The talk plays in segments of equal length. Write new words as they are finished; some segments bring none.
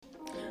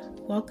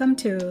Welcome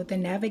to the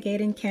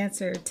Navigating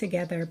Cancer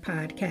Together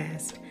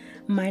podcast.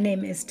 My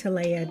name is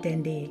Talea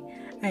Dindy.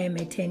 I am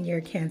a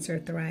 10-year cancer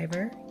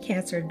thriver,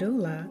 cancer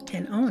doula,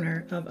 and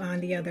owner of On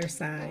the Other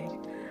Side.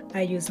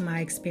 I use my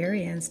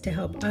experience to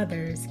help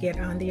others get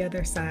on the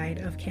other side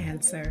of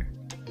cancer.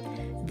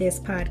 This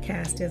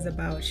podcast is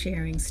about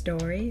sharing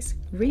stories,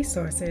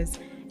 resources,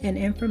 and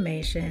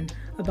information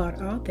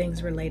about all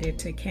things related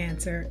to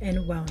cancer and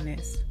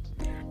wellness.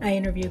 I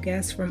interview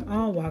guests from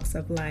all walks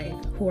of life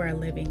who are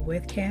living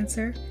with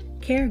cancer,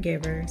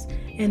 caregivers,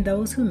 and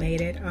those who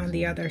made it on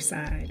the other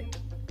side.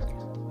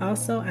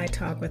 Also, I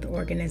talk with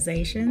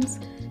organizations,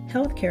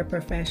 healthcare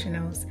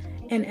professionals,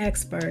 and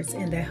experts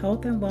in the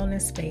health and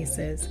wellness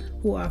spaces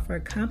who offer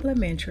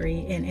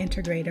complementary and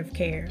integrative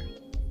care.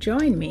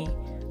 Join me.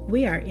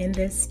 We are in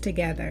this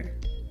together.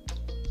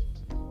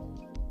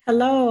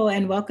 Hello,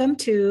 and welcome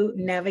to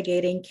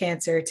Navigating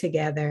Cancer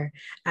Together.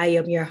 I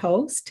am your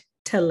host,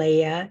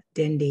 Talea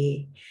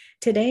Dindy.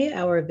 Today,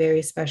 our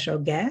very special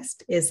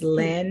guest is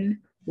Lynn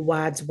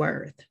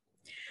Wadsworth.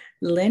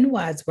 Lynn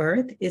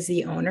Wadsworth is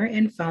the owner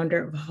and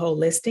founder of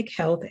Holistic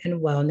Health and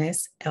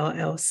Wellness,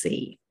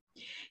 LLC.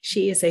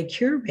 She is a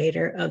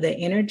curator of the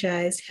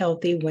Energized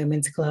Healthy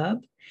Women's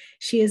Club.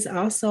 She is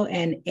also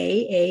an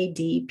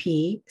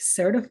AADP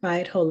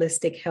certified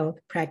holistic health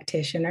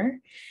practitioner.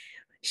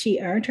 She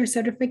earned her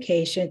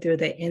certification through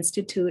the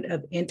Institute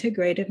of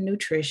Integrative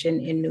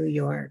Nutrition in New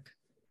York.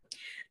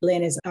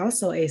 Lynn is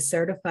also a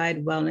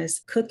certified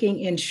wellness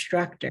cooking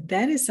instructor.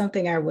 That is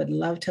something I would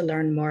love to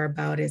learn more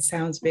about. It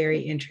sounds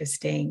very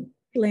interesting.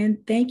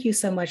 Lynn, thank you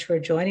so much for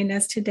joining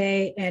us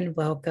today and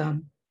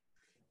welcome.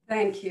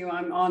 Thank you.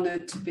 I'm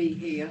honored to be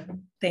here.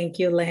 Thank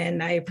you,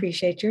 Lynn. I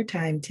appreciate your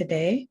time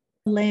today.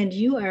 Lynn,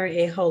 you are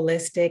a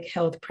holistic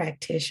health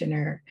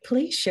practitioner.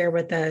 Please share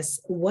with us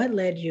what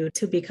led you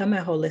to become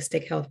a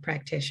holistic health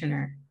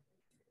practitioner.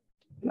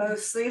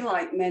 Mostly,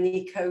 like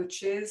many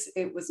coaches,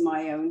 it was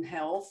my own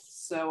health.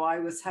 So I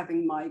was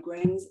having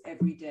migraines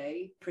every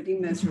day, pretty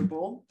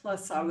miserable.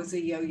 Plus, I was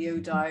a yo-yo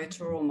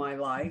dieter all my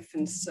life.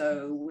 And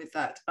so with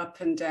that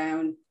up and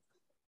down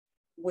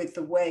with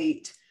the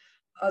weight,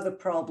 other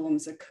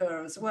problems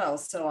occur as well.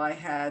 So I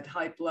had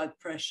high blood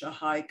pressure,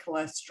 high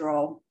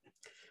cholesterol,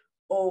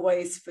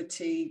 always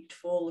fatigued,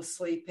 fall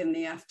asleep in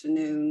the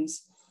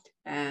afternoons,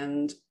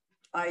 and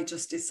I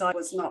just decided it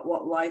was not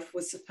what life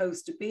was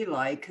supposed to be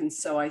like. And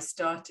so I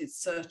started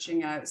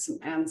searching out some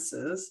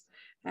answers.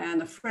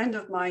 And a friend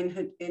of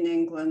mine in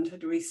England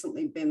had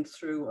recently been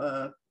through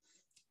a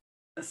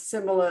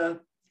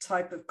similar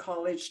type of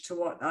college to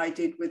what I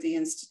did with the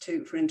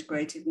Institute for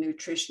Integrative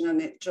Nutrition,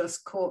 and it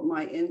just caught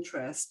my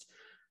interest.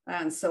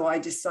 And so I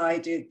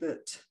decided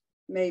that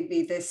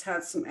maybe this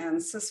had some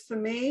answers for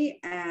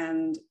me,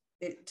 and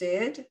it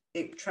did.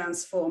 It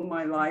transformed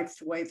my life,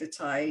 the way that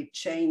I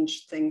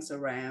changed things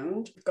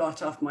around,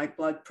 got off my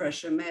blood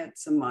pressure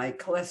meds and my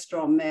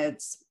cholesterol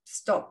meds,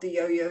 stopped the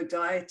yo-yo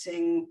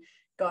dieting,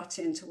 got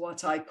into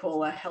what I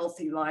call a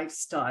healthy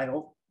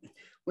lifestyle,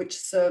 which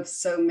serves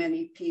so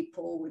many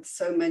people with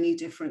so many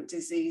different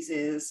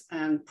diseases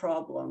and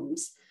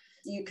problems.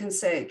 You can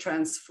say it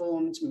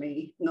transformed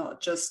me,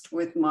 not just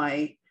with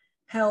my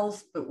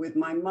health, but with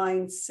my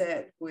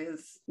mindset,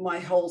 with my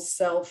whole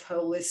self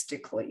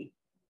holistically.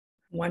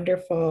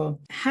 Wonderful.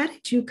 How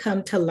did you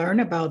come to learn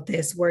about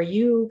this? Were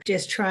you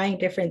just trying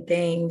different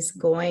things,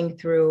 going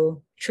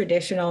through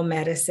traditional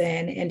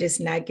medicine and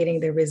just not getting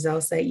the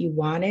results that you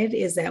wanted?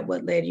 Is that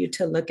what led you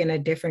to look in a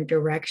different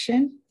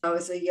direction? I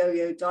was a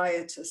yo-yo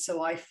dieter,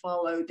 so I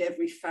followed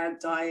every fad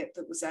diet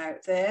that was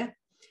out there.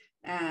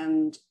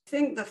 And I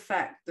think the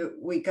fact that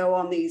we go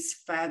on these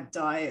fad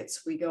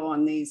diets, we go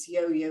on these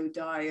yo-yo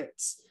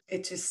diets,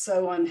 it is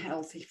so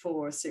unhealthy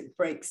for us. It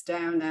breaks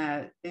down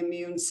our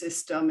immune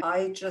system.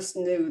 I just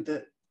knew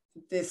that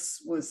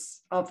this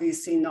was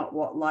obviously not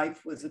what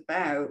life was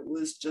about,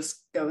 was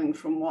just going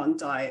from one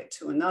diet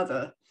to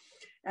another.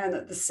 And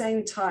at the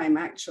same time,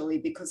 actually,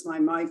 because my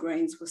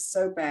migraines were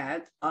so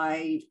bad,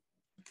 I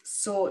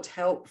sought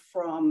help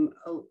from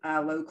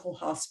our local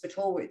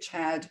hospital, which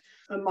had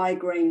a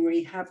migraine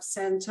rehab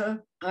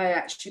center. I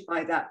actually,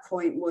 by that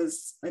point,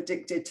 was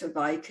addicted to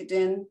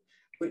Vicodin,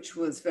 which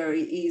was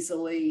very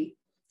easily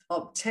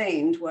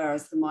obtained,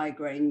 whereas the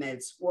migraine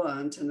meds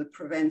weren't, and the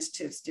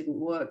preventatives didn't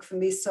work for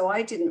me. So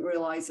I didn't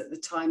realize at the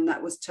time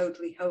that was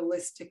totally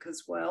holistic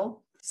as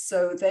well.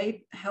 So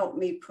they helped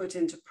me put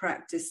into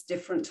practice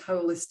different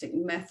holistic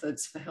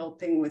methods for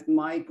helping with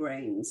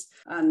migraines.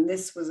 And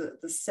this was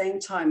at the same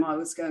time I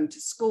was going to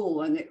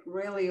school, and it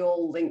really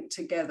all linked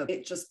together.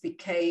 It just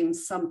became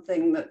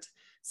something that,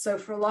 so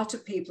for a lot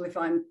of people, if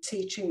I'm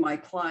teaching my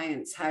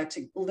clients how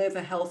to live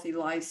a healthy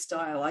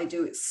lifestyle, I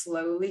do it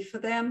slowly for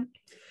them.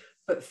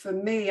 But for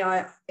me,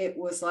 it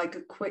was like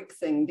a quick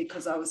thing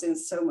because I was in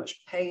so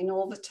much pain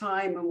all the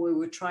time, and we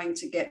were trying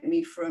to get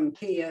me from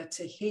here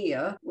to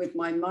here with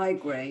my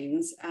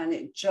migraines. And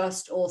it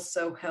just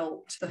also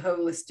helped the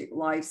holistic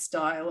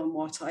lifestyle and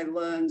what I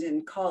learned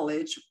in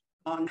college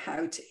on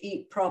how to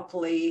eat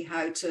properly,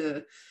 how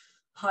to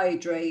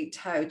hydrate,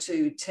 how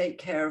to take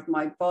care of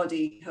my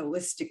body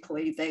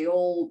holistically, they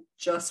all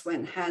just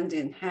went hand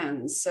in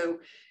hand. So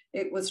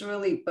it was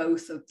really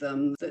both of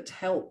them that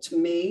helped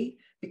me,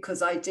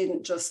 because I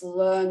didn't just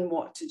learn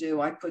what to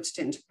do, I put it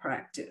into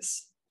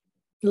practice.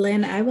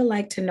 Lynn, I would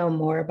like to know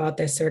more about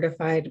the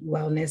certified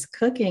wellness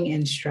cooking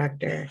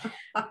instructor.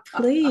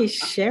 Please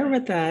share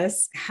with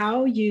us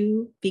how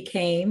you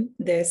became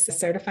this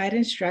certified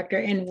instructor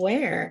and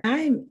where.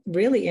 I'm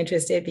really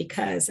interested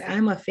because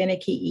I'm a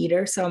finicky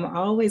eater, so I'm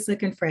always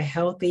looking for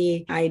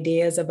healthy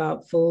ideas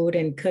about food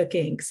and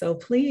cooking. So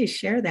please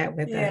share that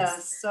with us. Yeah,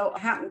 so I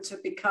happened to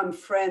become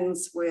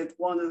friends with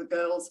one of the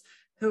girls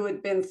who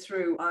had been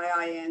through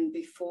IIN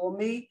before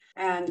me,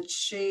 and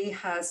she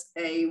has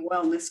a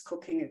wellness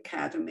cooking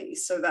academy.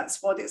 So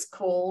that's what it's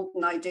called.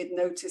 And I did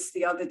notice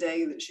the other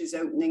day that she's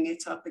opening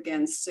it up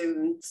again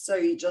soon. So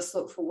you just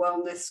look for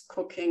Wellness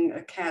Cooking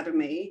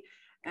Academy,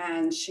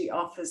 and she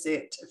offers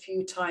it a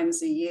few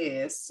times a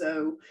year.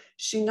 So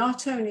she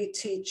not only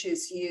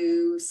teaches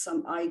you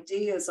some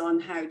ideas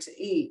on how to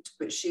eat,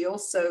 but she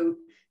also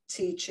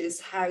teaches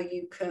how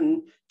you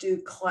can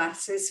do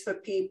classes for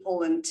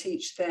people and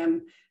teach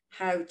them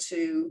how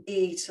to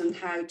eat and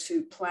how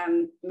to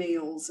plan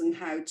meals and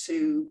how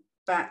to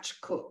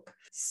batch cook.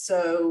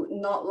 So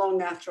not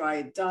long after I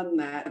had done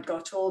that, I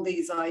got all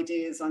these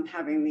ideas on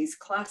having these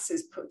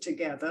classes put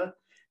together.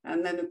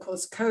 And then, of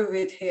course,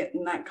 COVID hit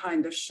and that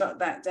kind of shut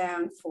that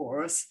down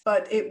for us.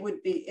 But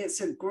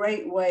it's a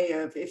great way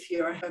of, if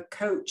you're a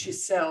coach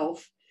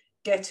yourself,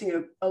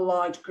 getting a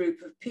large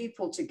group of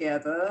people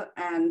together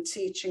and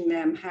teaching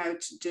them how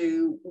to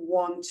do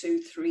 1, 2,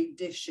 3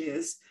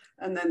 dishes,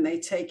 and then they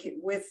take it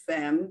with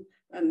them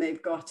and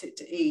they've got it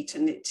to eat.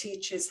 And it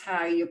teaches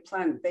how your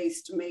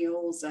plant-based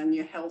meals and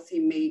your healthy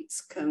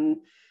meats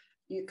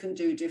you can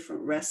do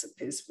different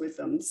recipes with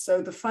them.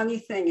 So the funny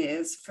thing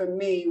is, for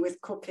me with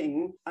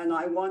cooking, and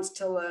I wanted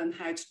to learn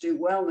how to do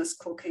wellness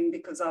cooking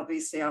because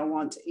obviously I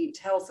want to eat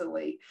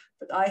healthily,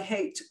 but I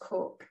hate to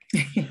cook.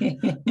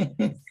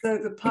 So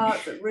the part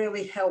that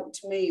really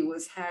helped me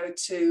was how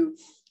to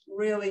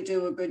really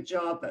do a good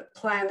job at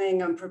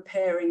planning and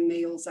preparing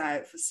meals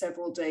out for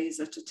several days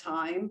at a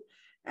time.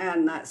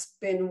 And that's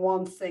been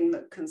one thing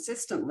that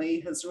consistently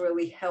has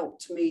really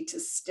helped me to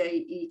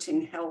stay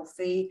eating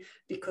healthy,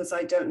 because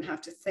I don't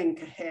have to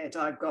think ahead.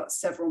 I've got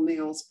several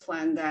meals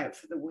planned out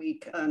for the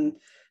week and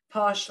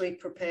partially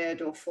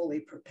prepared or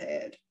fully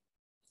prepared.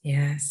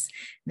 Yes,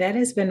 that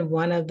has been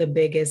one of the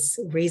biggest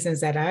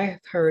reasons that I've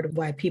heard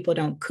why people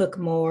don't cook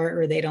more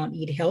or they don't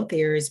eat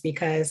healthier is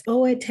because,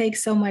 oh, it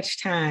takes so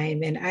much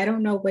time and I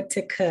don't know what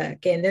to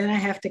cook. And then I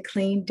have to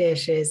clean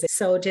dishes.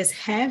 So just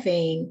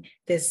having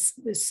this,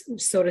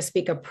 so to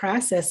speak, a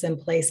process in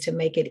place to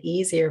make it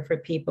easier for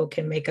people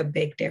can make a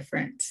big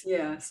difference.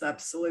 Yes,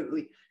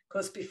 absolutely.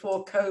 Because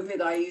before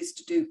COVID, I used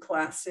to do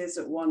classes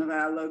at one of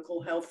our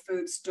local health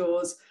food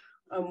stores.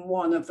 And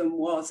one of them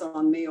was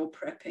on meal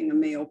prepping and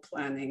meal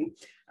planning.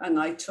 And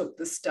I took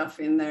the stuff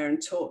in there and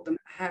taught them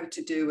how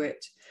to do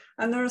it.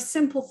 And there are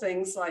simple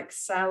things like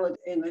salad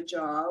in a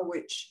jar,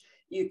 which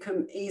you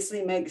can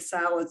easily make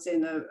salads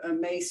in a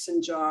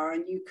mason jar,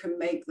 and you can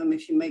make them,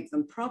 if you make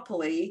them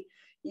properly,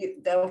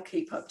 they'll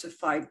keep up to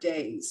 5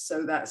 days.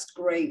 So that's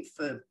great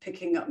for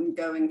picking up and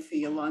going for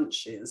your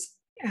lunches.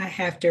 I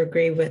have to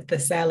agree with the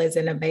salads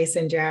in a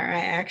mason jar. I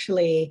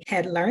actually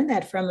had learned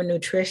that from a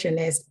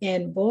nutritionist,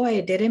 and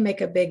boy, did it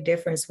make a big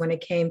difference when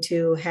it came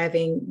to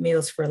having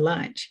meals for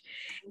lunch.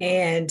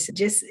 And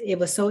just, it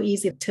was so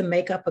easy to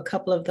make up a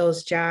couple of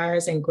those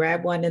jars and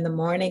grab one in the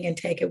morning and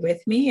take it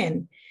with me.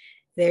 And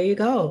there you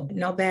go.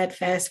 No bad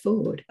fast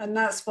food. And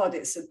that's what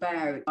it's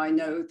about. I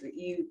know that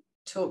you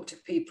talk to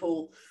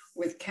people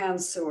with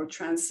cancer or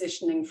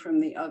transitioning from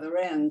the other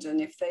end,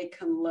 and if they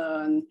can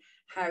learn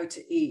how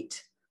to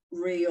eat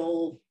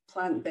real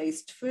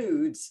plant-based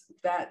foods,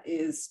 that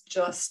is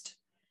just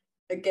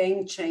a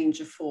game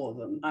changer for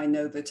them. I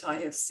know that I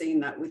have seen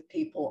that with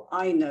people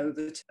I know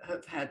that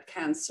have had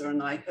cancer,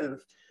 and I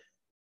have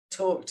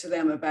talked to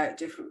them about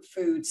different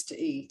foods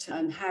to eat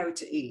and how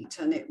to eat,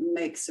 and it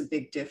makes a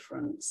big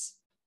difference.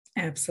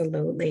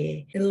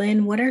 Absolutely.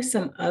 Lynn, what are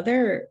some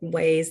other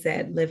ways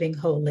that living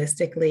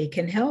holistically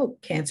can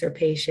help cancer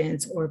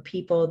patients or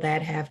people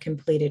that have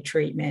completed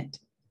treatment?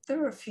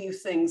 There are a few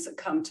things that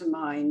come to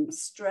mind.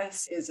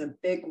 Stress is a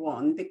big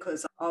one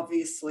because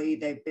obviously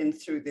they've been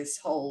through this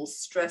whole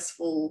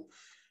stressful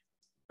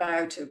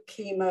bout of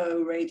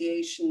chemo,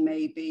 radiation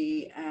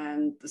maybe,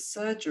 and the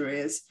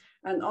surgeries.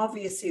 And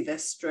obviously they're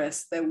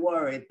stressed, they're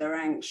worried, they're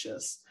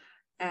anxious.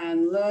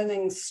 And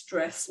learning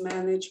stress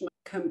management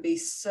can be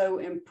so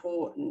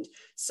important.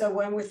 So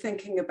when we're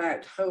thinking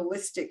about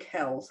holistic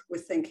health, we're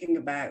thinking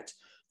about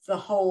the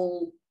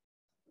whole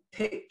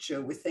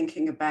picture. We're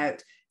thinking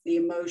about the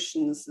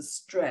emotions, the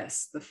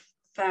stress, the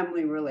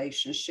family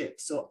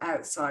relationships or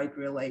outside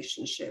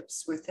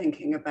relationships. We're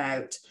thinking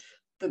about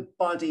the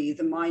body,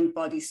 the mind,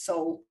 body,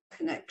 soul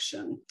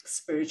connection.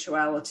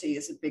 Spirituality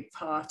is a big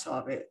part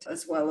of it,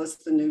 as well as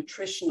the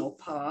nutritional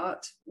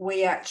part.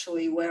 We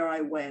actually, where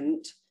I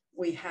went,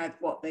 we had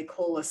what they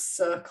call a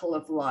circle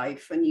of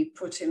life, and you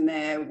put in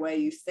there where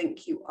you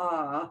think you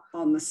are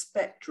on the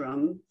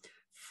spectrum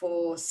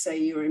for, say,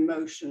 your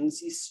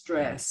emotions, your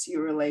stress,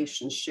 your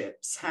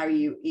relationships, how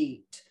you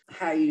eat,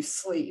 how you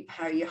sleep,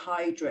 how you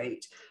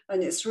hydrate.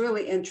 And it's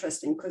really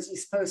interesting because you're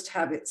supposed to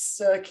have it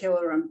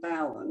circular and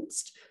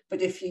balanced.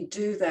 But if you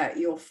do that,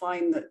 you'll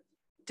find that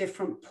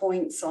different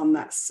points on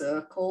that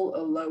circle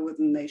are lower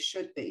than they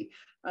should be.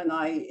 And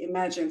I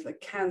imagine for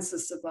cancer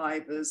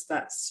survivors,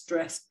 that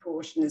stress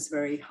portion is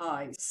very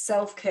high.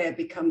 Self-care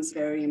becomes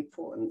very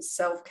important.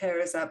 Self-care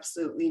is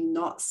absolutely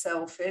not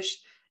selfish.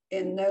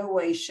 In no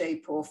way,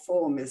 shape, or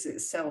form is it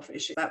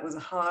selfish. That was a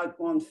hard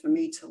one for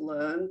me to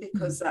learn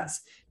because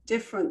that's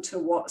different to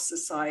what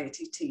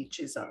society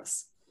teaches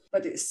us.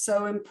 But it's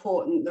so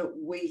important that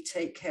we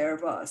take care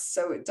of us.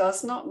 So it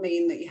does not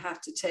mean that you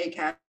have to take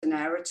out an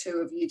hour or two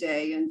of your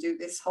day and do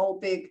this whole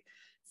big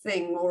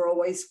thing, or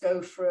always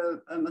go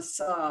for a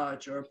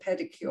massage or a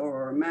pedicure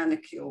or a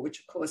manicure, which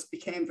of course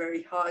became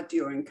very hard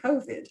during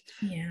COVID.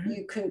 Yeah.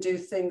 You can do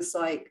things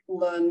like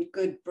learn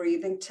good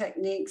breathing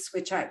techniques,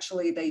 which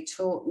actually they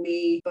taught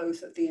me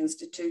both at the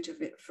Institute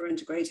for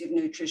Integrative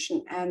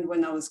Nutrition and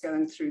when I was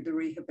going through the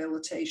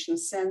rehabilitation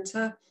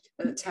center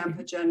at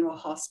Tampa General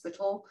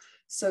Hospital.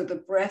 So the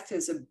breath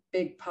is a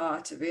big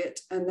part of it.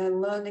 And then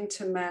learning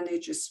to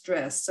manage your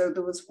stress. So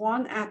there was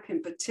one app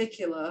in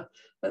particular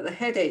at the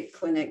headache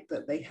clinic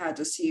that they had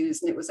us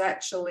use, and it was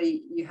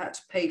actually, you had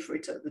to pay for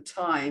it at the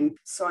time.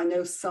 So I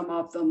know some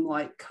of them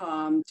like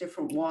Calm,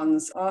 different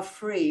ones are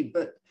free,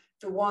 but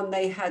the one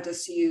they had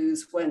us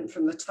use went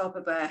from the top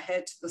of our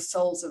head to the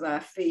soles of our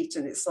feet.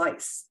 And it's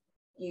like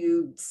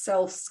you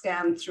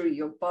self-scan through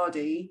your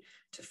body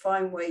to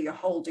find where you're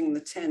holding the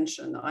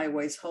tension. I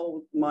always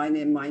hold mine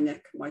in my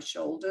neck and my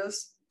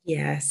shoulders.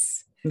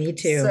 Yes, me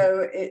too.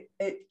 So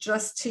it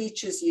just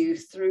teaches you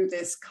through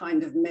this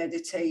kind of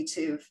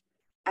meditative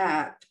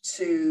app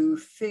to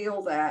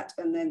feel that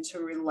and then to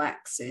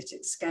relax it.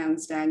 It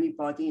scans down your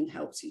body and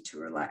helps you to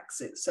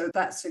relax it. So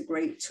that's a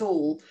great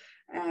tool.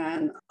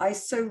 And I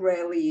so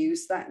rarely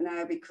use that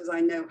now because I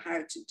know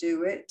how to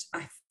do it.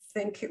 I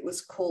think it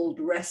was called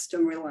Rest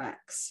and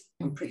Relax.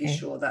 I'm pretty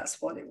sure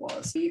that's what it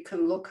was. You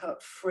can look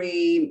up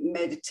free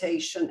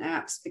meditation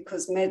apps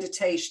because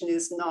meditation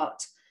is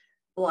not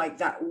like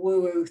that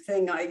woo-woo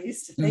thing I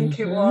used to think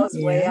it was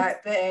way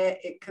out there.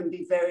 It can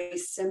be very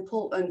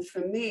simple. And for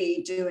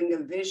me, doing a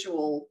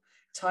visual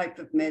type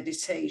of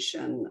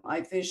meditation,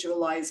 I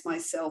visualize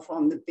myself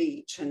on the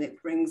beach and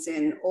it brings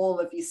in all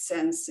of your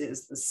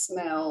senses, the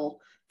smell,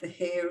 the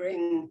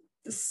hearing,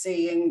 the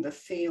seeing, the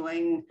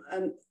feeling,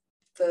 and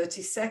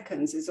 30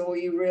 seconds is all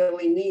you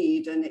really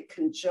need. And it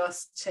can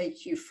just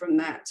take you from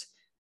that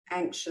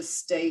anxious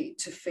state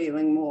to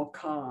feeling more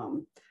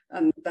calm.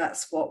 And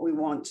that's what we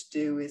want to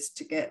do, is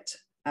to get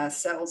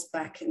ourselves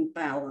back in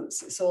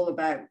balance. It's all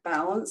about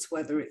balance,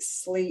 whether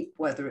it's sleep,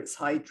 whether it's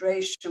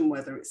hydration,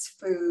 whether it's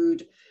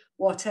food,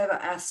 whatever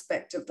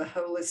aspect of the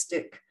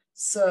holistic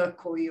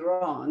circle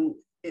you're on,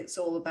 it's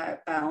all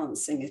about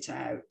balancing it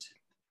out.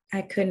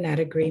 I could not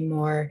agree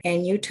more.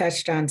 And you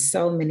touched on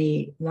so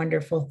many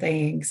wonderful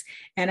things.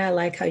 And I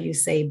like how you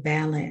say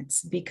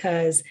balance,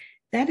 because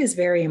that is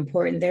very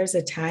important. There's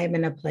a time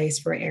and a place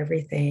for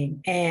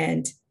everything.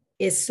 And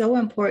it's so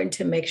important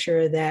to make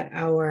sure that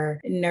our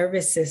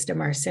nervous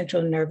system, our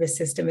central nervous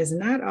system, is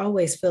not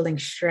always feeling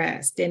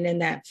stressed and in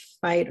that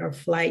fight or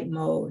flight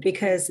mode,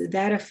 because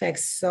that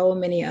affects so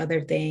many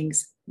other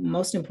things,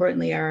 most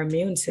importantly, our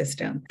immune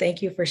system.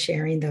 Thank you for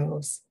sharing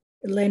those.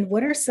 Lynn,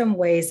 what are some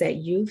ways that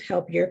you've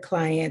helped your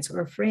clients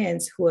or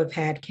friends who have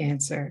had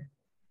cancer?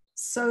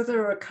 So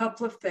there are a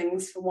couple of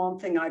things. For one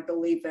thing, I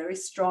believe very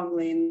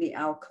strongly in the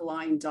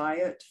alkaline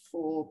diet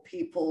for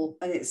people.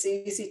 And it's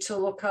easy to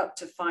look up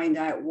to find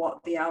out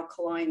what the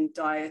alkaline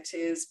diet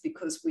is,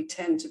 because we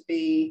tend to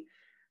be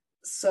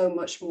so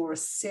much more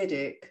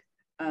acidic,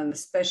 and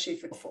especially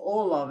for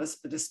all of us,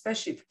 but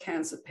especially for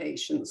cancer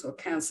patients or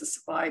cancer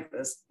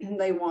survivors,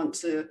 they want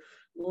to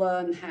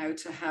learn how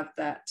to have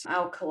that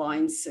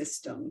alkaline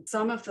system.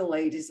 Some of the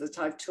ladies that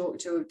I've talked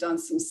to have done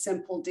some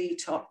simple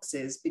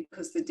detoxes,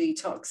 because the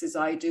detoxes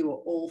I do are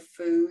all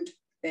food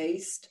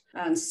based.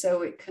 And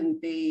so it can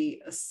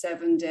be a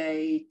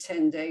 7-day,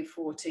 10-day,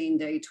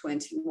 14-day,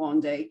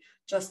 21-day,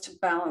 just to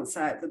balance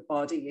out the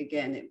body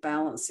again. It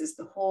balances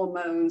the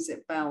hormones,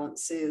 it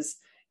balances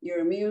your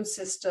immune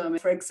system.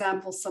 For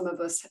example, some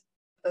of us,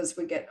 as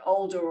we get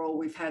older or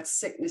we've had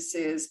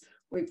sicknesses,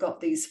 we've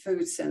got these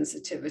food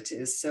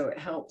sensitivities, so it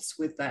helps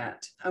with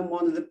that. And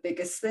one of the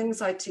biggest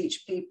things I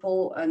teach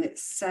people, and it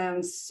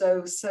sounds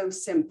so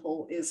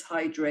simple, is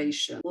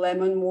hydration.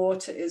 Lemon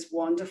water is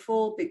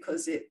wonderful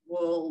because it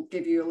will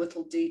give you a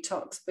little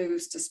detox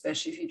boost,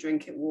 especially if you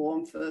drink it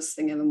warm first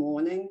thing in the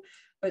morning.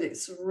 But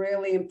it's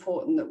really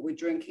important that we're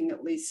drinking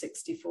at least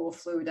 64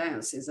 fluid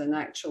ounces. And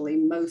actually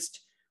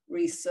most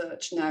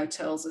research now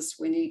tells us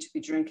we need to be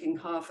drinking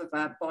half of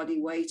our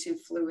body weight in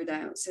fluid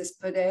ounces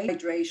per day.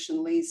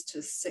 Hydration leads to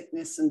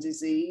sickness and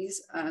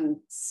disease. And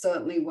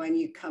certainly when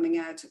you're coming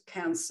out of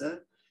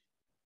cancer,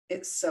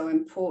 it's so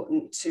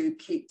important to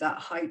keep that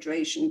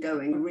hydration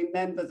going.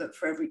 Remember that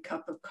for every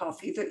cup of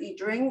coffee that you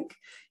drink,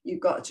 you've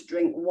got to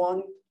drink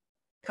 1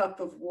 cup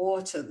of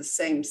water the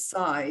same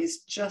size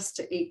just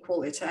to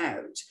equal it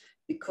out,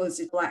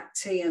 because black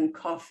tea and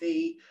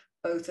coffee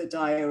both are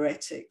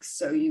diuretics.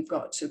 So you've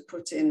got to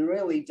put in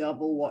really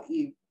double what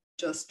you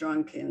just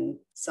drunk in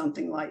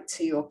something like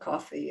tea or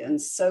coffee. And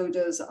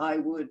sodas, I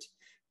would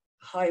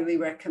highly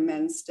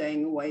recommend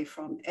staying away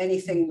from.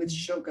 Anything with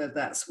sugar,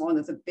 that's one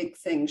of the big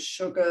things.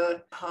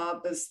 Sugar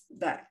harbors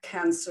that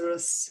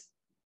cancerous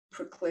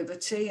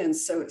proclivity, and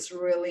so it's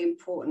really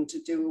important to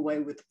do away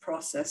with the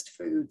processed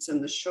foods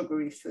and the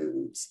sugary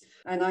foods.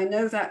 And I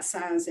know that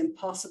sounds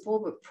impossible,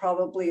 but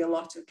probably a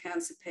lot of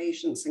cancer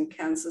patients and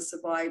cancer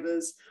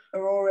survivors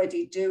are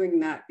already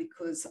doing that,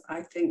 because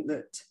I think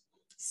that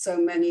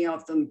so many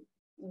of them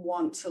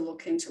want to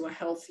look into a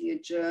healthier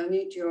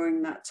journey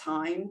during that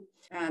time.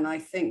 And I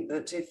think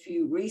that if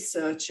you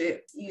research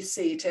it, you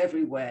see it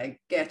everywhere.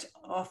 Get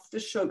off the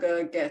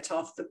sugar, get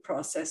off the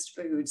processed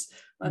foods.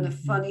 And a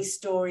funny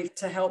story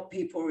to help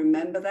people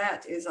remember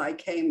that is, I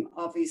came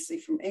obviously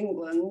from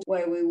England,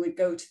 where we would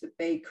go to the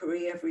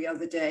bakery every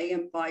other day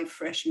and buy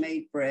fresh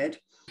made bread.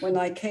 When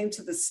I came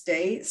to the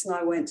States and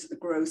I went to the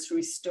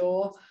grocery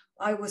store,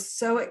 I was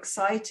so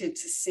excited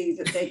to see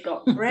that they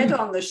got bread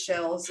on the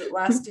shelves. It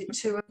lasted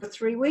 2 or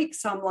 3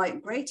 weeks. I'm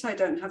like, great, I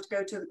don't have to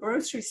go to the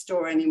grocery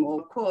store anymore.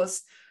 Of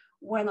course,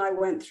 when I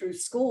went through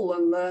school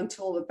and learned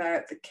all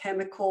about the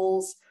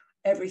chemicals,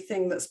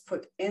 everything that's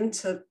put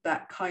into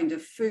that kind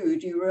of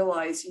food, you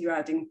realize you're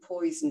adding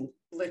poison,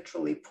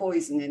 literally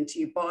poison, into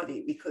your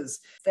body, because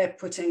they're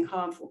putting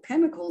harmful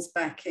chemicals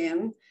back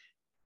in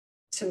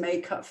to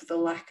make up for the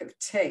lack of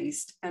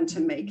taste and to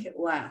make it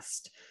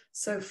last.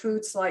 So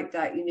foods like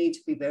that, you need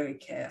to be very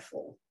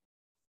careful.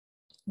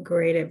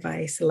 Great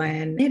advice,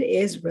 Len. It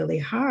is really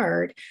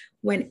hard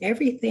when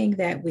everything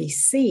that we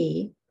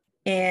see,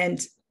 and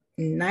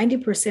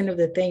 90% of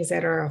the things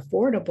that are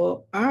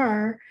affordable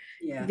are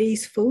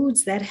these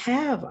foods that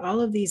have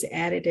all of these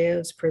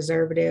additives,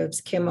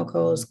 preservatives,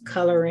 chemicals,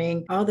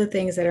 coloring, all the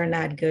things that are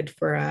not good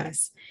for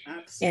us.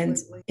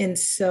 Absolutely. And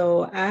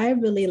so I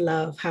really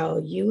love how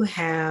you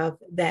have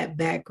that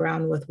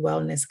background with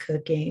wellness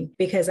cooking,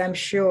 because I'm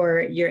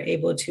sure you're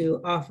able to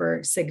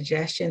offer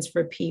suggestions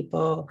for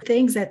people,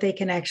 things that they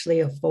can actually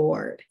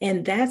afford.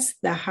 And that's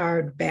the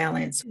hard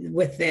balance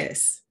with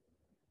this.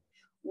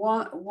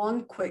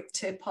 One quick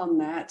tip on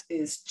that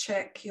is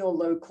check your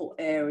local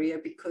area,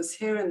 because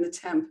here in the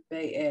Tampa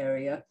Bay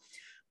area,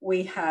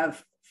 we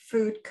have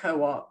food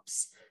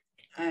co-ops,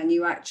 and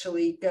you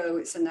actually go,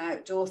 it's an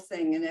outdoor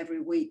thing, and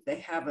every week they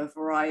have a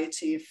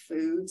variety of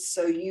foods.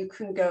 So you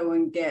can go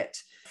and get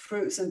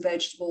fruits and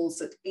vegetables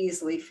that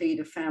easily feed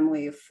a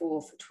family of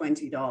 4 for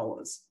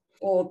 $20.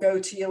 Or go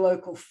to your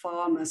local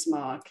farmer's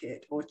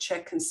market, or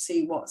check and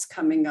see what's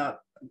coming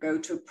up. Go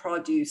to a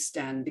produce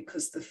stand,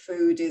 because the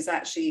food is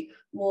actually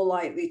more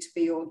likely to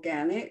be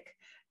organic,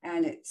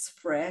 and it's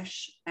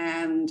fresh,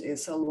 and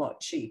it's a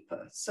lot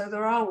cheaper. So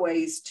there are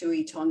ways to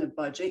eat on a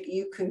budget.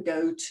 You can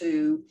go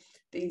to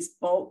these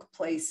bulk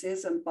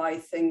places and buy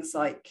things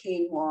like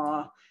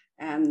quinoa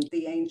and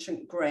the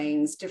ancient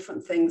grains,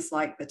 different things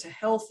like that are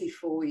healthy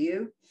for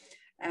you,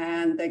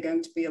 and they're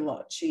going to be a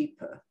lot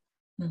cheaper.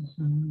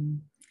 Mm-hmm.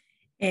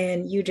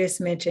 And you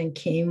just mentioned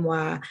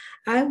quinoa.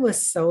 I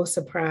was so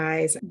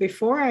surprised.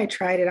 Before I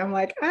tried it, I'm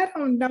like, I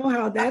don't know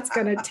how that's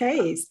going to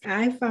taste.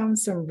 I found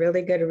some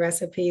really good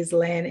recipes,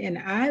 Lynn, and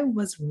I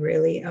was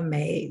really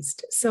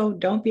amazed. So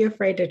don't be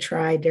afraid to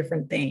try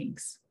different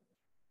things.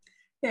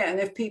 Yeah,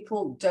 and if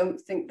people don't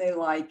think they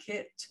like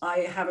it, I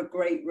have a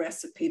great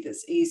recipe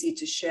that's easy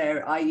to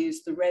share. I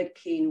use the red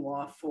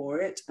quinoa for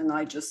it, and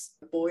I just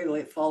boil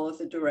it, follow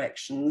the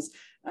directions,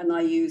 and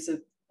I use a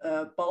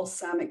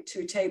balsamic,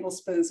 2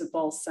 tablespoons of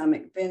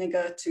balsamic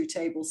vinegar, 2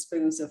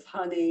 tablespoons of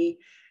honey,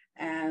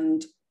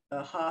 and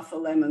half a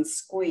lemon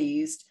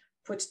squeezed.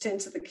 Put it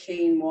into the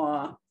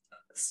quinoa,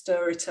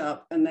 stir it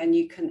up, and then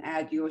you can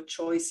add your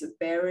choice of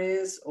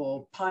berries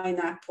or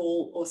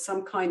pineapple or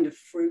some kind of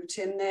fruit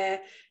in there,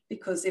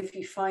 because if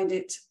you find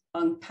it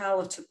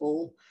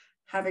unpalatable,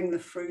 having the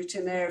fruit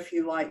in there, if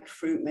you like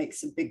fruit,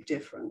 makes a big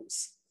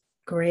difference.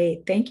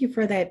 Great. Thank you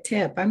for that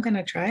tip. I'm going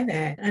to try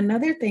that.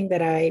 Another thing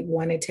that I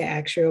wanted to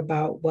ask you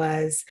about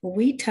was,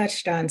 we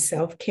touched on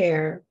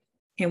self-care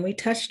and we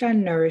touched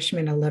on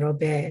nourishment a little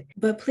bit,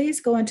 but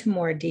please go into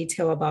more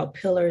detail about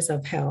pillars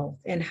of health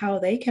and how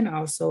they can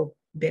also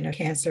benefit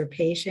cancer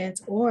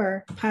patients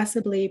or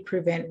possibly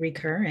prevent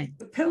recurrence.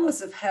 The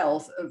pillars of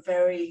health are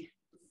very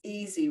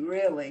easy,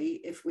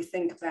 really, if we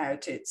think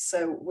about it.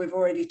 So we've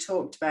already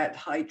talked about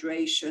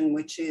hydration,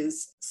 which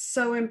is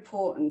so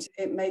important.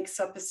 It makes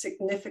up a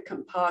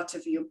significant part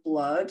of your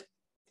blood.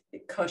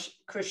 It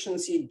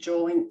cushions your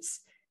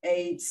joints,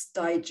 aids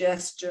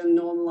digestion,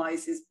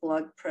 normalizes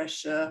blood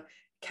pressure,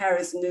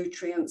 carries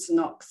nutrients and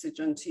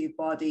oxygen to your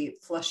body,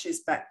 it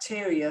flushes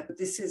bacteria.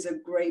 This is a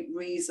great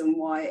reason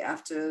why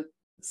after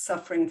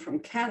suffering from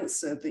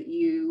cancer, that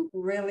you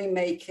really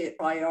make it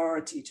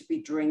priority to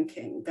be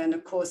drinking. Then,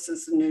 of course,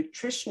 there's a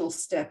nutritional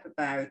step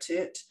about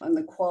it and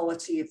the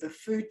quality of the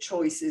food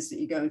choices that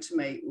you're going to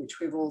make, which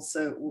we've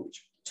also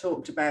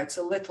talked about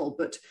a little.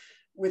 But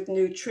with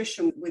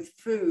nutrition, with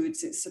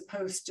foods, it's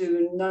supposed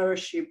to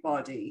nourish your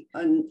body.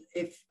 And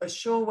if a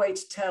sure way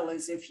to tell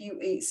is if you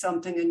eat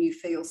something and you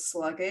feel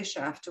sluggish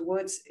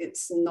afterwards,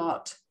 it's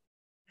not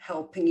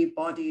helping your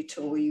body at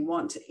all. You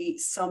want to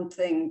eat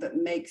something that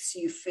makes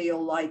you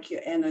feel like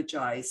you're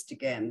energized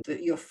again,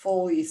 that you're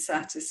full, you're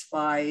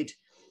satisfied.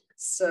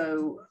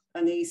 So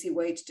an easy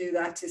way to do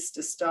that is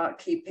to start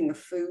keeping a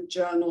food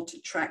journal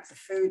to track the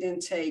food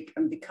intake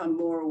and become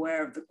more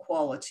aware of the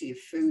quality of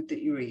food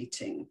that you're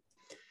eating.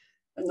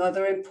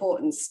 Another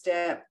important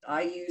step,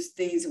 I use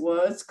these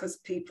words because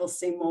people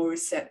seem more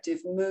receptive,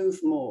 move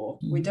more.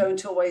 We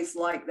don't always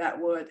like that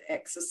word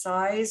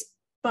exercise,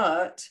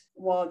 but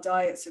while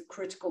diet's a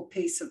critical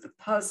piece of the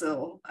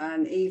puzzle,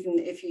 and even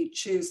if you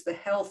choose the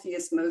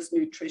healthiest, most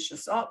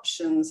nutritious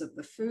options of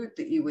the food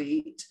that you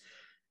eat,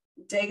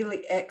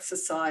 daily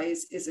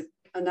exercise is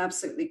an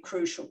absolutely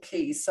crucial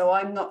key. So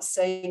I'm not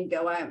saying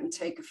go out and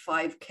take a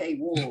 5K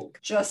walk,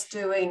 just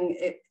doing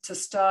it to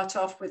start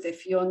off with.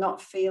 If you're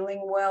not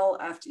feeling well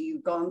after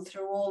you've gone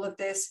through all of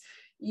this,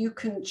 you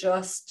can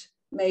just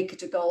make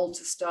it a goal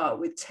to start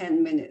with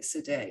 10 minutes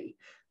a day.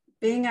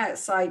 Being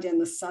outside in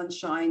the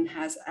sunshine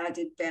has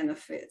added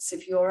benefits.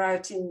 If you're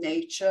out in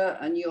nature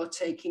and you're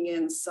taking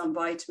in some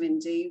vitamin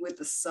D with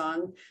the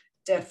sun,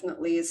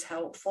 definitely is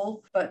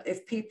helpful. But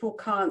if people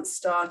can't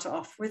start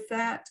off with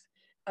that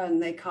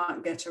and they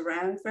can't get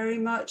around very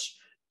much,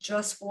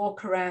 just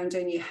walk around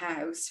in your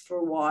house for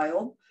a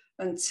while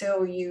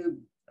until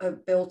you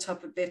have built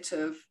up a bit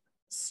of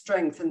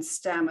strength and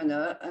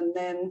stamina, and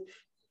then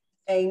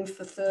aim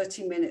for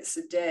 30 minutes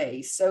a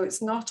day. So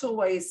it's not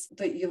always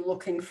that you're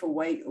looking for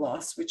weight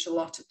loss, which a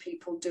lot of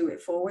people do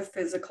it for with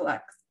physical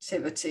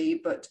activity,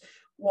 but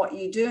what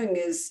you're doing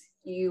is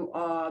you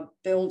are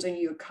building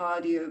your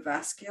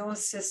cardiovascular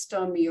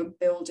system, you're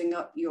building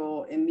up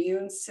your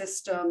immune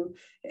system,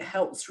 it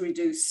helps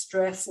reduce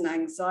stress and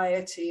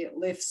anxiety, it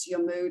lifts your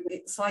mood.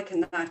 It's like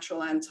a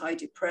natural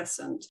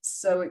antidepressant.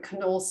 So it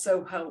can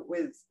also help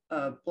with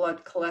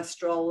blood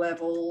cholesterol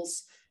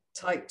levels,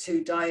 type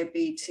 2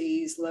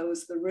 diabetes,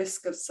 lowers the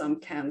risk of some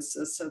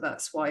cancers. So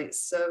that's why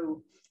it's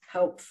so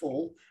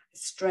helpful. It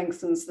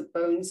strengthens the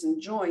bones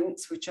and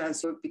joints, which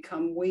as you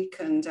become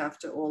weakened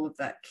after all of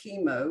that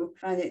chemo,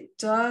 and it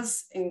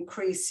does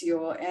increase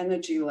your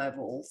energy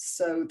levels.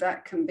 So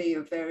that can be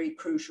a very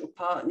crucial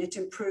part, and it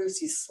improves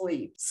your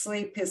sleep.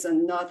 Sleep is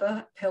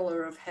another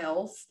pillar of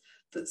health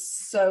that's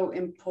so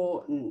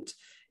important.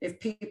 If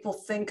people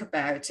think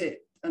about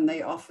it, and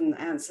they often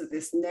answer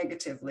this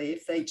negatively,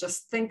 if they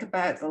just think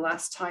about the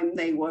last time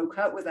they woke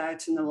up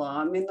without an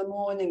alarm in the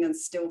morning and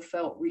still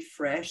felt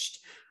refreshed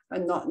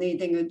and not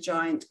needing a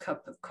giant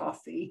cup of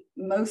coffee,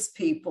 most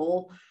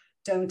people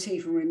don't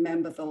even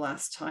remember the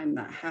last time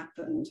that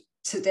happened.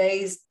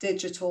 Today's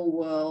digital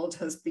world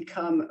has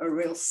become a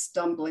real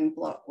stumbling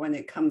block when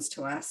it comes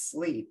to our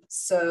sleep.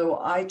 So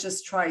I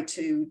just try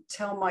to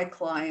tell my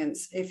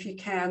clients, if you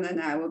can, an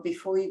hour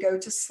before you go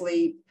to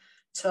sleep,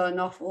 turn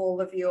off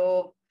all of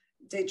your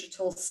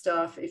digital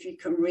stuff. If you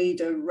can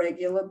read a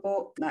regular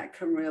book, that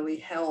can really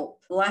help.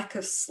 Lack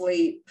of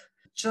sleep,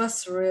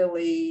 just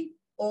really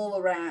all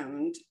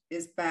around,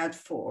 is bad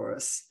for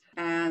us.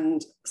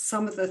 And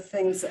some of the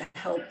things that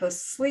help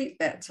us sleep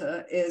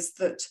better is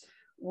that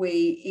we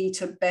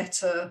eat a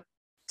better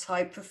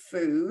type of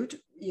food.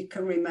 You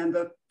can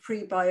remember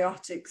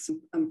prebiotics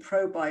and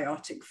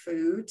probiotic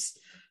foods.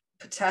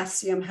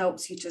 Potassium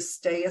helps you to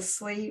stay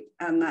asleep,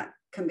 and that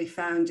can be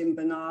found in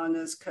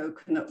bananas,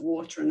 coconut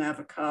water, and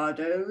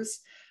avocados.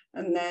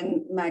 And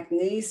then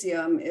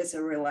magnesium is a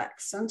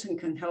relaxant and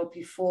can help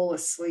you fall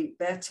asleep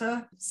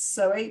better.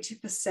 So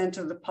 80%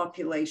 of the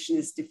population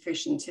is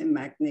deficient in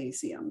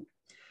magnesium.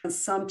 And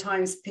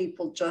sometimes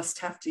people just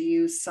have to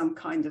use some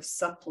kind of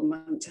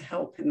supplement to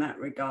help in that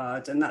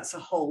regard. And that's a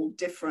whole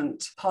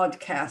different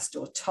podcast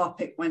or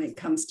topic when it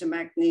comes to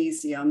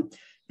magnesium.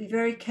 Be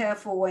very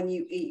careful when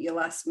you eat your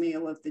last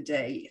meal of the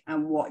day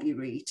and what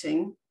you're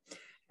eating.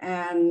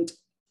 And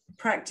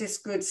practice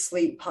good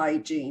sleep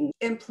hygiene.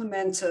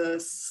 Implement a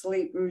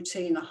sleep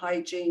routine, a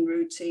hygiene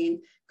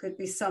routine. Could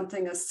be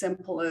something as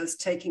simple as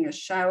taking a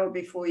shower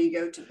before you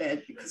go to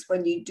bed, because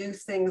when you do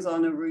things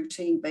on a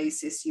routine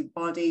basis, your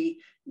body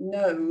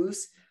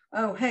knows,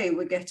 oh, hey,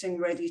 we're getting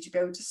ready to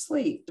go to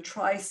sleep.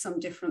 Try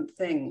some different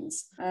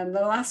things. And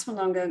the last one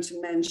I'm going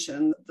to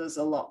mention, there's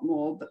a lot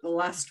more, but the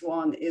last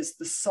one is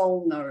the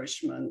soul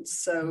nourishment.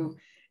 So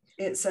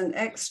it's an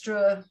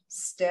extra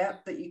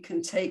step that you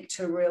can take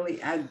to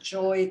really add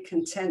joy,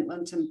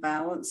 contentment, and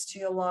balance to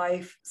your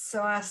life.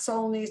 So our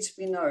soul needs to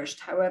be nourished.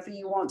 However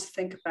you want to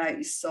think about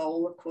your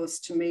soul. Of course,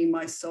 to me,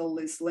 my soul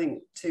is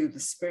linked to the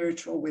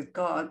spiritual with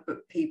God,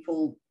 but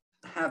people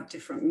have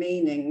different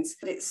meanings.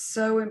 But it's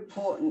so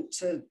important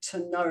to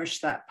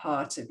nourish that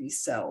part of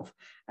yourself.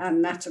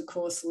 And that, of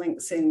course,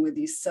 links in with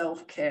your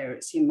self-care.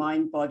 It's your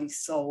mind, body,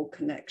 soul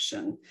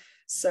connection.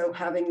 So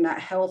having that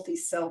healthy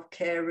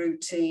self-care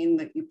routine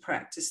that you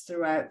practice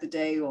throughout the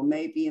day or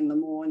maybe in the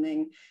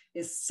morning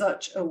is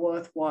such a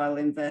worthwhile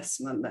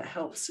investment that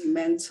helps you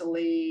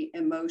mentally,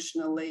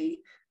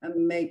 emotionally,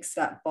 and makes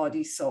that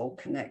body-soul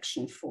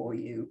connection for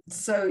you.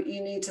 So you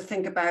need to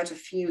think about a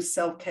few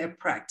self-care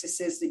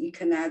practices that you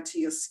can add to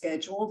your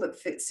schedule that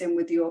fits in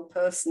with your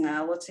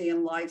personality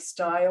and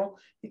lifestyle,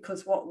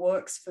 because what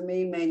works for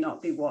me may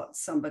not be what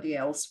somebody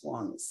else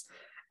wants.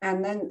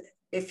 And then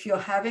if you're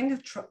having a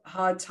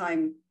hard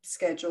time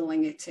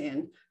scheduling it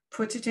in,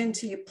 put it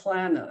into your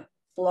planner.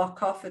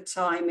 Block off a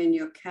time in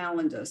your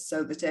calendar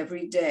so that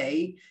every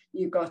day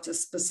you've got a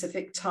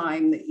specific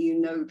time that you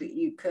know that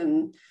you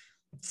can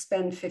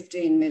spend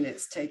 15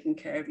 minutes taking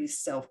care of your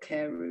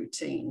self-care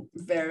routine.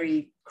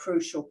 Very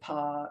crucial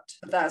part.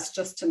 That's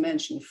just to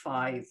mention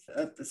 5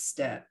 of the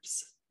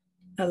steps.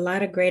 A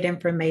lot of great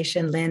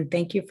information, Lynn.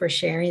 Thank you for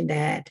sharing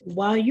that.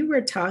 While you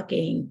were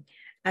talking,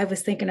 I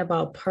was thinking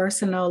about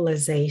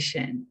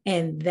personalization.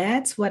 And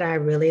that's what I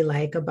really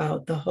like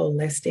about the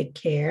holistic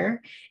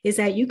care is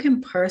that you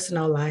can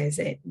personalize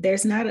it.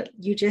 There's not,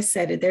 you just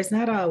said it, there's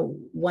not a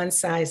one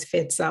size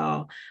fits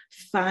all.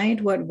 Find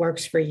what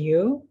works for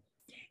you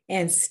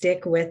and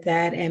stick with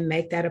that and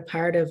make that a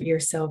part of your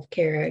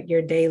self-care,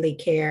 your daily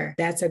care.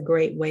 That's a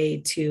great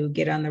way to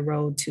get on the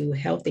road to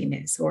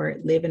healthiness or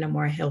living a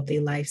more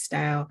healthy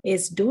lifestyle.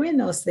 It's doing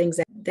those things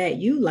that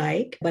you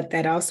like, but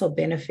that also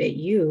benefit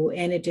you,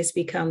 and it just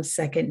becomes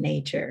second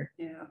nature.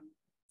 Yeah,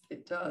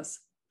 it does.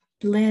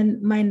 Lynn,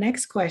 my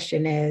next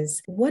question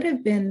is, what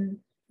have been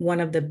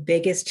one of the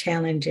biggest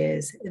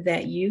challenges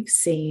that you've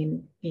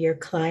seen your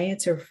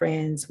clients or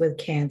friends with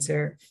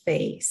cancer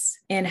face?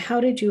 And how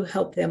did you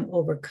help them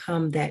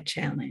overcome that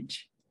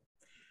challenge?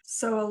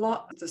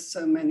 So there's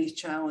so many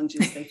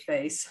challenges they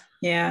face.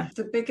 Yeah.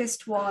 The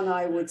biggest one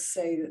I would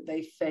say that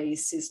they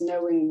face is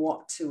knowing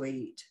what to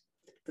eat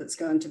that's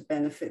going to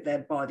benefit their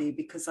body,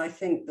 because I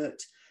think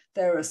that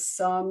there are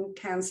some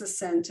cancer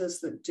centers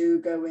that do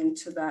go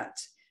into that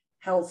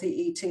healthy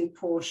eating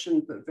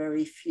portion, but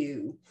very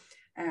few.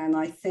 And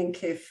I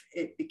think if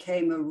it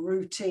became a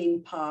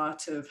routine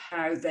part of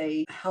how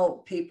they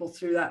help people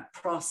through that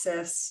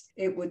process,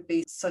 it would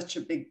be such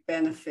a big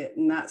benefit.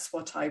 And that's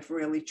what I've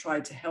really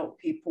tried to help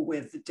people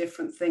with, the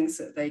different things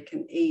that they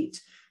can eat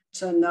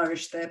to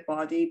nourish their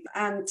body,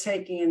 and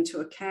taking into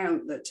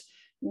account that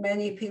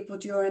many people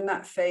during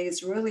that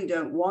phase really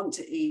don't want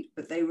to eat,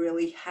 but they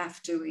really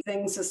have to eat.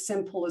 Things as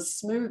simple as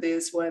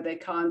smoothies, where they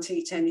can't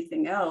eat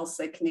anything else,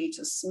 they can eat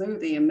a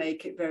smoothie and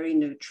make it very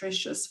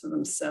nutritious for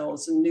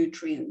themselves and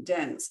nutrient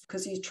dense,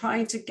 because you're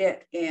trying to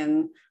get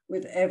in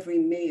with every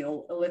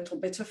meal a little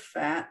bit of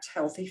fat,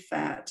 healthy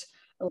fat,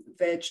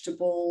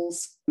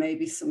 vegetables,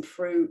 maybe some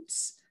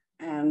fruits,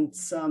 and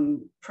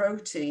some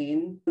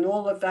protein, and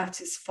all of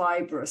that is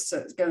fibrous, so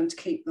it's going to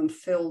keep them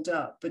filled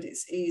up, but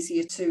it's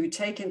easier to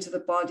take into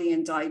the body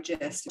and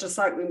digest. Just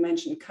like we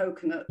mentioned,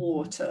 coconut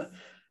water,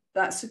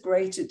 that's a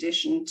great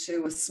addition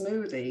to a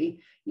smoothie.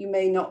 You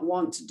may not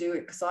want to do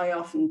it, because I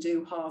often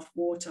do half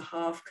water,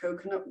 half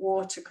coconut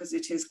water, because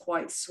it is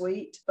quite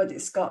sweet, but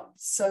it's got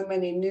so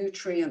many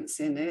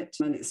nutrients in it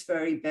and it's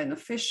very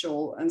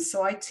beneficial. And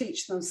so I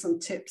teach them some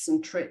tips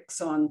and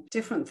tricks on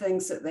different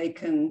things that they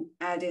can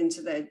add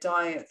into their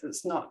diet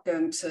that's not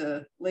going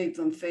to leave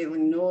them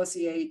feeling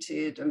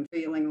nauseated and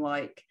feeling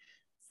like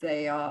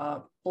they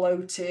are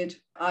bloated.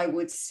 I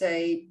would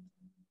say,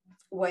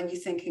 when you're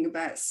thinking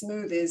about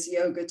smoothies,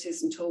 yogurt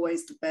isn't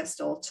always the best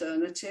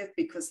alternative,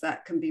 because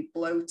that can be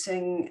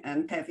bloating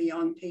and heavy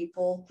on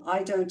people.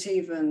 I don't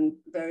even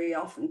very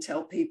often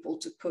tell people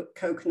to put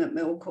coconut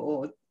milk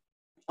or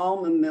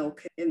almond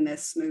milk in their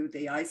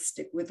smoothie. I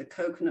stick with the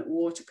coconut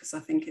water because I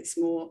think it's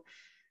more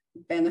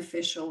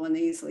beneficial and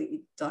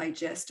easily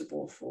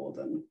digestible for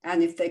them.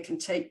 And if they can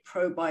take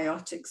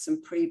probiotics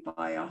and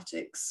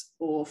prebiotics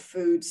or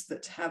foods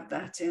that have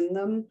that in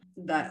them,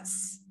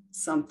 that's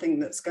something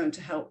that's going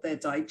to help their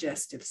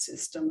digestive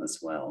system as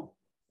well.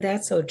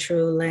 That's so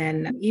true,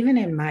 Lynn. Even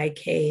in my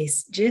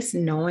case, just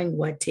knowing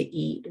what to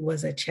eat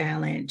was a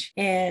challenge.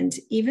 And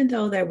even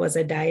though there was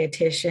a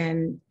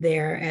dietitian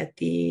there at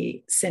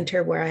the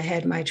center where I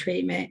had my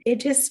treatment, it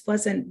just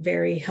wasn't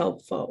very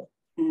helpful.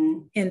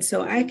 And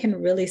so I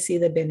can really see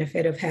the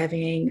benefit of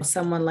having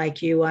someone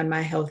like you on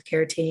my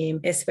healthcare team,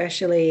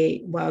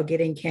 especially while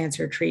getting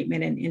cancer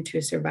treatment and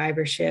into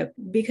survivorship,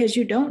 because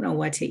you don't know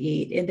what to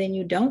eat and then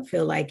you don't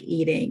feel like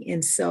eating.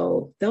 And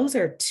so those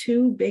are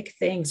 2 big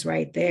things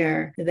right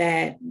there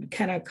that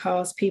kind of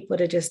cause people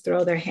to just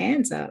throw their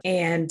hands up.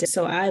 And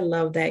so I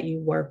love that you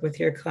work with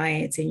your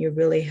clients and you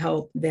really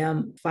help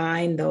them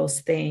find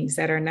those things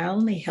that are not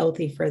only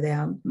healthy for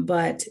them,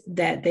 but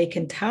that they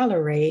can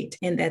tolerate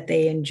and that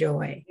they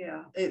enjoy.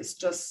 Yeah, it's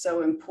just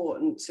so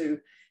important to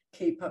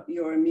keep up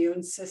your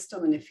immune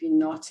system. And if you're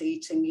not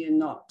eating, you're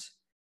not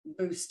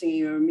boosting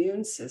your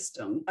immune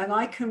system. And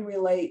I can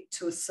relate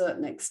to a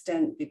certain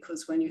extent,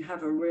 because when you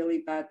have a really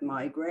bad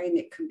migraine,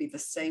 it can be the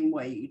same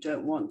way. You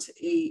don't want to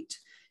eat,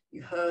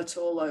 you hurt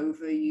all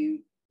over,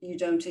 you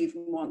don't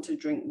even want to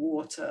drink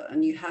water,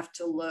 and you have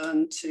to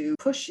learn to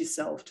push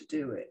yourself to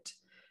do it.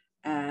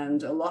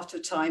 And a lot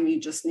of time you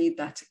just need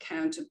that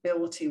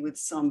accountability with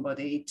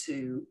somebody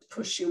to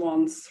push you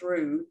on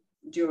through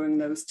during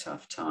those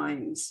tough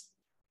times.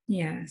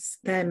 Yes,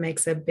 that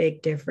makes a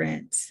big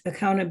difference.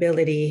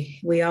 Accountability.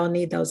 We all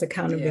need those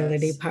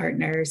accountability Yes.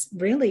 partners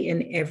really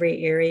in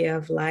every area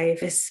of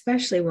life,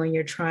 especially when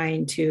you're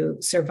trying to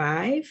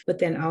survive, but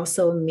then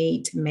also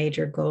meet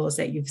major goals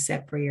that you've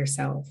set for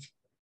yourself.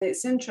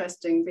 It's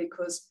interesting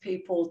because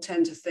people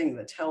tend to think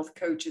that health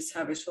coaches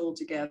have it all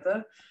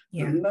together,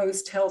 Yeah. but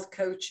most health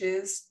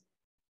coaches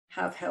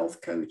have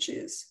health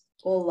coaches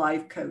or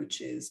life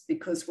coaches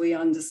because we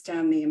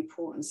understand the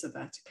importance of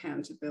that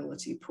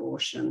accountability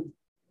portion.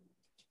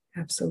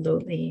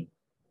 Absolutely.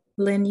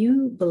 Lynn,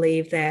 you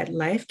believe that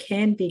life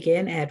can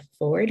begin at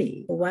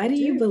 40. Why do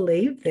you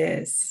believe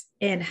this?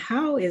 And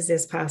how is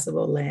this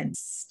possible, Lynn?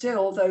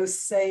 Still, those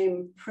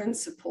same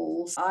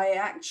principles. I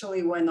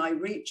actually, when I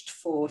reached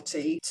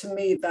 40, to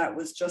me, that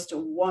was just a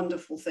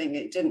wonderful thing.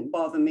 It didn't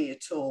bother me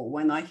at all.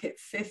 When I hit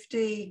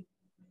 50,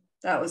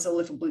 that was a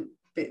little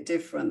bit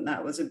different.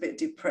 That was a bit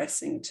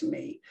depressing to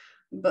me.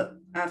 But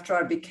after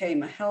I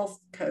became a health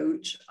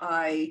coach,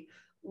 I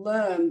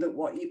learned that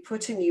what you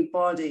put in your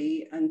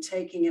body and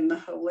taking in the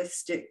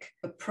holistic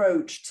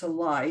approach to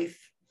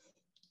life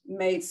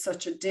made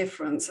such a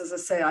difference. As I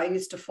say, I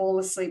used to fall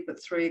asleep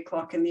at 3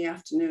 o'clock in the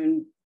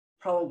afternoon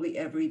probably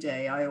every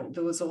day.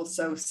 There was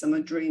also some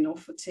adrenal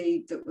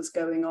fatigue that was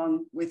going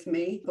on with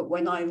me. But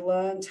when I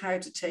learned how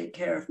to take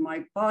care of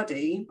my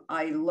body,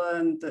 I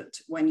learned that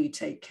when you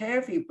take care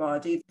of your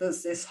body,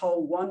 there's this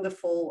whole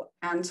wonderful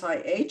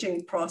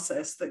anti-aging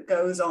process that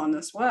goes on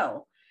as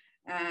well.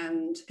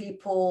 And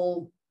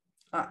people,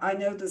 I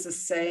know there's a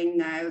saying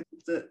now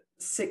that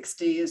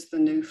 60 is the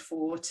new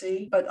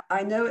 40, but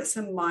I know it's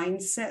a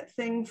mindset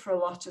thing for a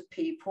lot of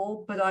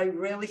people. But I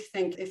really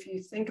think if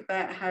you think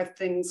about how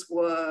things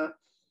were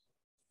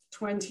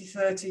 20,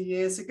 30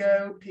 years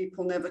ago,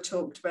 people never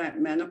talked about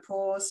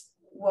menopause.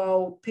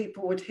 Well,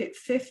 people would hit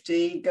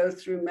 50, go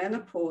through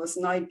menopause.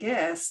 And I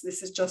guess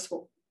this is just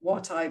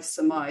what I've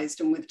surmised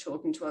and with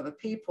talking to other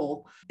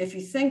people. If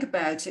you think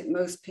about it,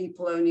 most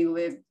people only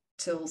live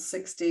till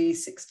 60,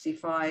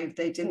 65.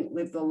 They didn't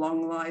live the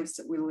long lives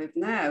that we live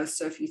now.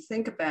 So if you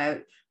think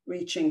about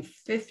reaching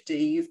 50,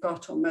 you've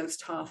got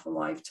almost half a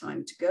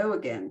lifetime to go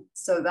again.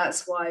 So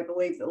that's why I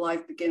believe that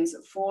life begins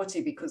at 40,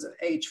 because at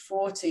age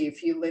 40,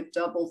 if you live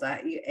double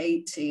that, you're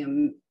 80,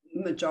 and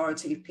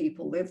majority of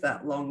people live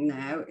that long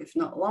now, if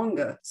not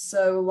longer.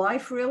 So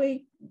life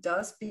really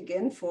does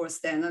begin for us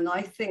then. And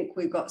I think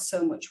we've got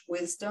so much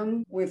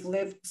wisdom. We've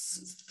lived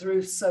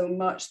through so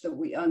much that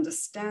we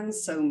understand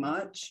so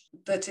much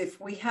that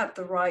if we have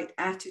the right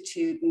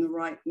attitude and the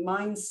right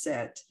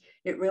mindset,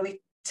 it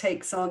really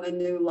takes on a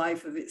new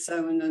life of its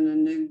own and a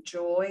new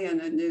joy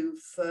and a new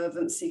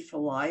fervency for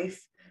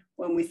life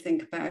when we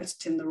think about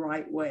it in the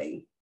right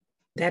way.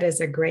 That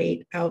is a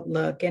great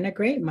outlook and a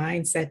great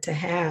mindset to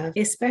have,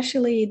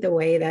 especially the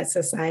way that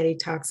society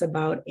talks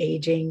about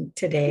aging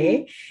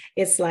today.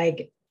 It's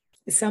like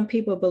some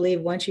people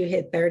believe once you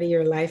hit 30,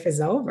 your life is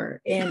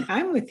over. And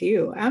I'm with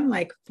you. I'm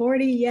like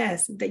 40,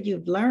 yes, that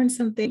you've learned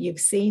something,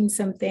 you've seen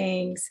some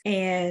things,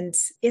 and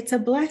it's a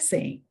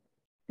blessing.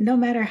 No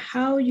matter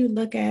how you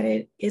look at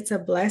it, it's a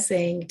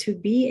blessing to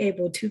be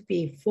able to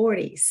be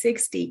 40,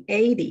 60,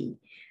 80.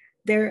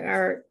 There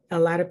are a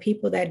lot of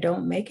people that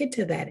don't make it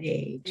to that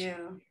age.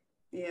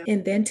 Yeah.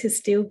 And then to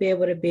still be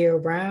able to be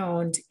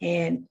around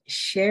and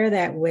share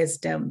that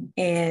wisdom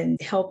and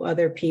help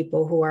other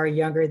people who are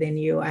younger than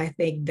you, I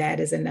think that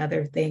is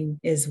another thing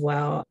as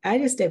well. I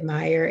just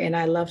admire and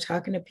I love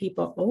talking to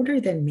people older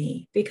than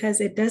me,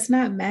 because it does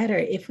not matter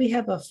if we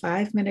have a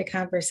 5-minute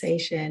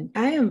conversation.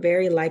 I am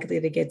very likely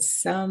to get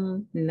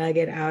some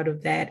nugget out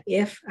of that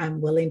if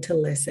I'm willing to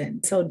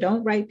listen. So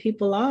don't write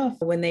people off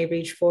when they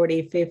reach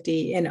 40,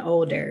 50 and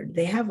older.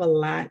 They have a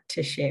lot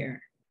to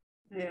share.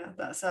 Yeah,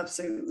 that's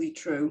absolutely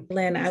true.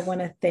 Lynn, I want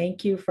to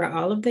thank you for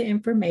all of the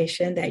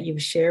information that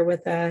you've shared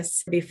with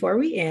us. Before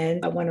we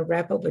end, I want to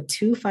wrap up with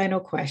 2 final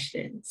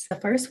questions. The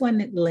first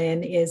one,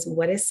 Lynn, is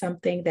what is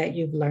something that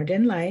you've learned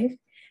in life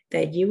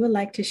that you would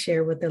like to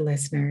share with the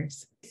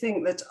listeners? I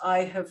think that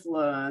I have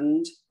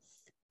learned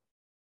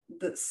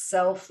that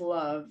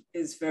self-love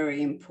is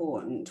very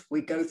important.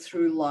 We go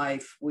through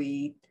life,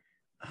 we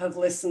have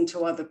listened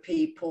to other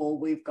people,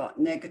 we've got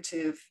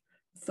negative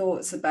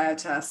thoughts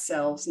about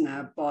ourselves and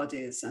our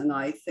bodies. And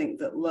I think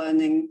that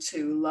learning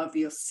to love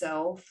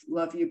yourself,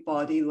 love your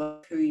body,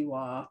 love who you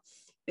are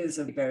is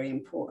a very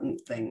important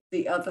thing.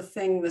 The other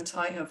thing that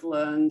I have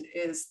learned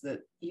is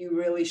that you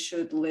really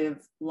should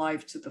live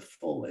life to the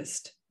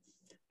fullest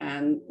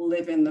and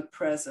live in the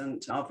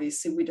present.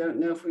 Obviously, we don't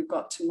know if we've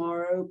got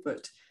tomorrow,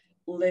 but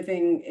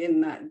living in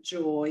that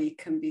joy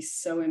can be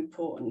so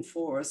important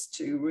for us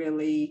to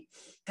really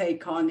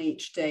take on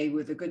each day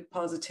with a good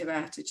positive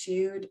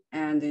attitude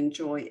and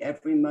enjoy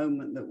every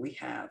moment that we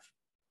have.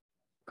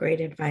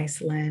 Great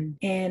advice, Lynn.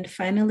 And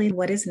finally,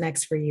 what is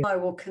next for you? I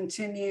will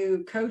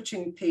continue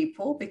coaching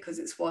people because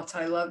it's what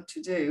I love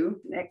to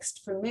do.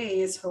 Next for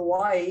me is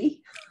Hawaii.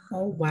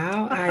 Oh,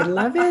 wow. I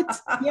love it.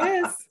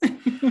 Yes.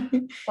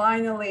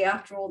 Finally,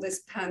 after all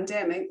this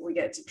pandemic, we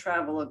get to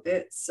travel a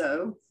bit.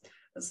 So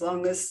as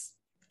long as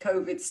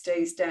COVID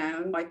stays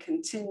down, I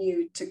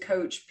continue to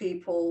coach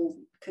people,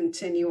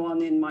 continue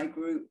on in my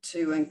group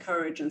to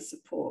encourage and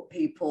support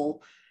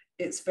people.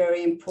 It's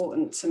very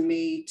important to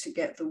me to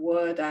get the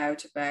word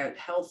out about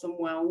health and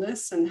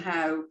wellness and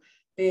how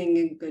being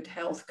in good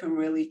health can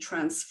really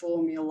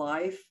transform your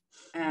life.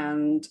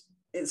 And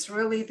it's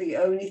really the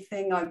only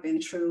thing I've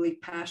been truly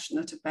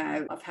passionate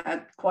about. I've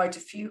had quite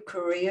a few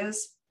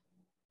careers,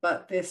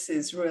 but this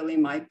is really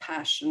my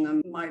passion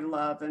and my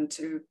love, and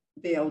to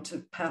be able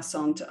to pass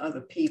on to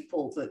other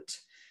people that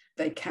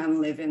they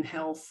can live in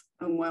health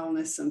and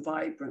wellness and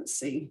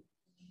vibrancy.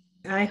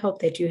 I hope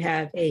that you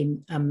have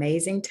an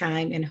amazing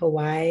time in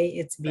Hawaii.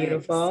 It's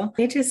beautiful. Thanks.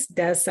 It just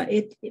does.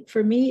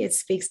 For me, it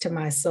speaks to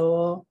my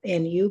soul,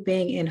 and you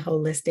being in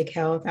holistic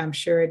health, I'm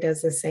sure it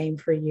does the same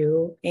for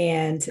you.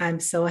 And I'm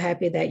so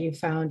happy that you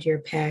found your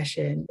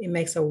passion. It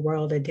makes a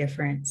world of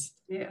difference.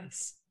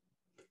 Yes.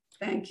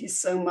 Thank you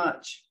so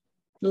much.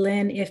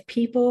 Lynn, if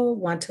people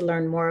want to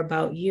learn more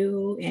about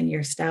you and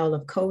your style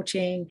of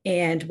coaching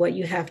and what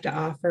you have to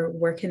offer,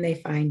 where can they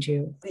find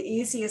you? The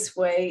easiest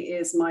way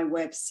is my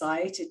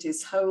website. It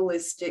is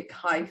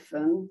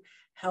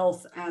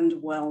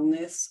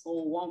holistic-health-and-wellness,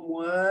 all one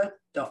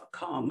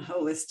word.com,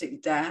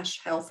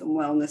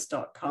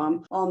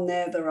 holistic-healthandwellness.com. On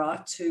there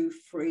are 2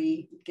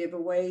 free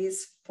giveaways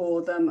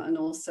for them, and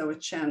also a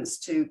chance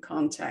to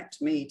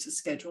contact me to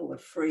schedule a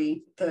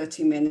free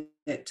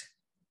 30-minute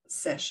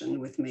session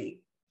with me.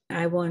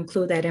 I will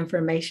include that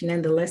information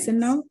in the lesson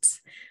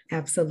notes.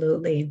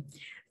 Absolutely.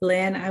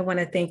 Lynn, I want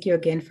to thank you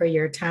again for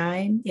your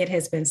time. It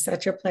has been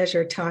such a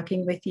pleasure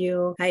talking with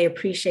you. I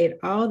appreciate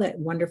all that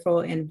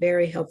wonderful and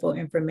very helpful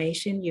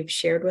information you've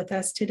shared with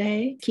us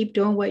today. Keep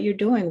doing what you're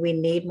doing. We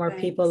need more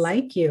people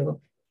like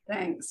you.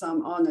 Thanks.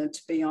 I'm honored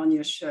to be on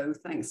your show.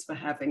 Thanks for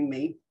having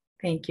me.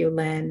 Thank you,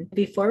 Lynn.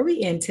 Before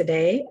we end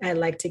today, I'd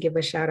like to give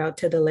a shout out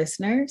to the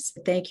listeners.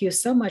 Thank you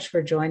so much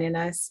for joining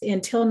us.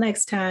 Until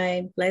next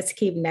time, let's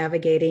keep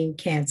navigating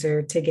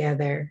cancer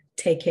together.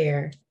 Take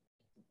care.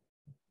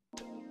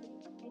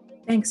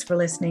 Thanks for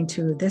listening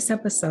to this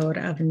episode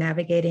of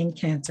Navigating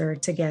Cancer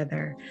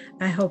Together.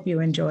 I hope you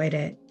enjoyed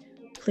it.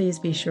 Please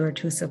be sure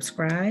to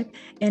subscribe.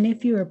 And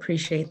if you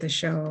appreciate the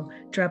show,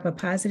 drop a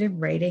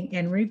positive rating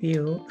and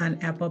review on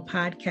Apple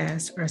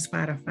Podcasts or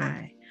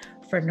Spotify.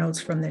 For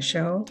notes from the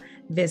show,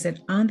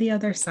 visit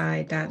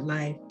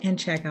ontheotherside.life and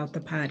check out the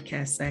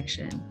podcast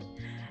section.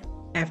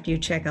 After you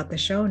check out the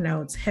show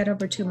notes, head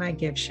over to my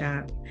gift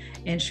shop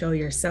and show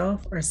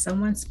yourself or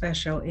someone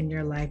special in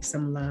your life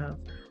some love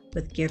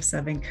with gifts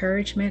of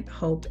encouragement,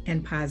 hope,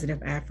 and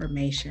positive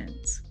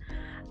affirmations.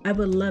 I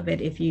would love it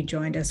if you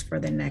joined us for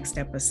the next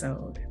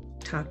episode.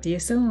 Talk to you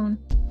soon.